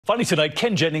Finally tonight,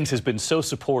 Ken Jennings has been so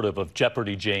supportive of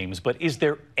Jeopardy James, but is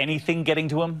there anything getting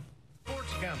to him?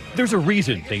 There's a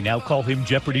reason they now call him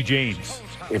Jeopardy James.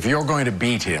 If you're going to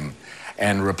beat him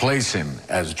and replace him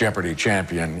as Jeopardy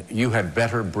champion, you had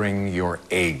better bring your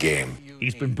A game.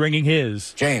 He's been bringing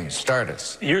his. James, start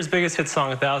us. Year's biggest hit song,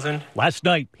 1,000. Last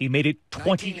night, he made it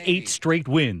 28 straight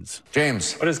wins.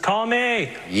 James. What is Call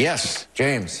Me? Yes,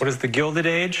 James. What is The Gilded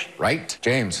Age? Right,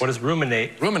 James. What is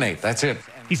Ruminate? Ruminate, that's it.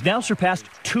 He's now surpassed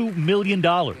 $2 million.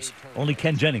 Only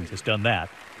Ken Jennings has done that.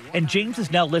 And James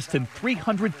is now less than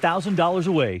 $300,000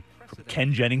 away from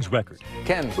Ken Jennings' record.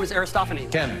 Ken. Who's Aristophanes?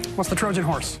 Ken. What's the Trojan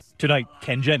horse? Tonight,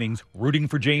 Ken Jennings rooting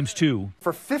for James, too.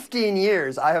 For 15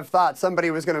 years, I have thought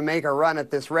somebody was going to make a run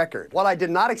at this record. What I did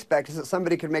not expect is that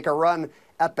somebody could make a run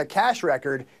at the cash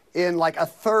record in like a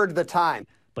third the time.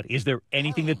 But is there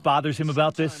anything that bothers him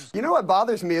about this? You know what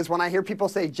bothers me is when I hear people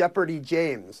say Jeopardy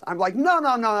James. I'm like, no,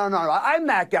 I'm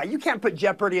that guy. You can't put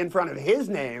Jeopardy in front of his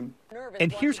name. And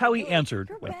here's how he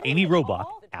answered when Amy Robach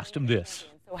asked him this.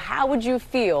 So how would you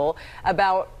feel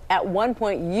about, at one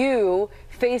point, you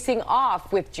facing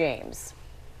off with James?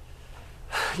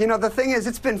 You know, the thing is,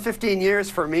 it's been 15 years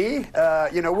for me.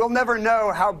 You know, we'll never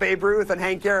know how Babe Ruth and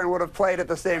Hank Aaron would have played at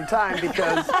the same time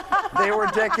because they were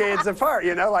decades apart,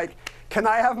 you know? Like, can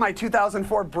I have my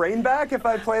 2004 brain back if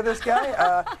I play this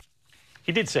guy?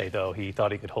 He did say, though, he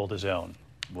thought he could hold his own.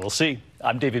 We'll see.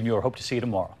 I'm David Muir. Hope to see you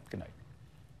tomorrow. Good night.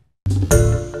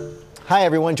 Hi,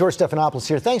 everyone. George Stephanopoulos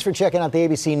here. Thanks for checking out the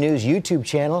ABC News YouTube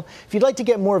channel. If you'd like to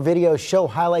get more videos, show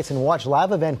highlights, and watch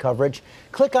live event coverage,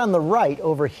 click on the right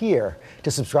over here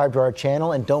to subscribe to our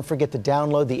channel. And don't forget to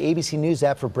download the ABC News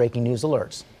app for breaking news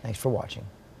alerts. Thanks for watching.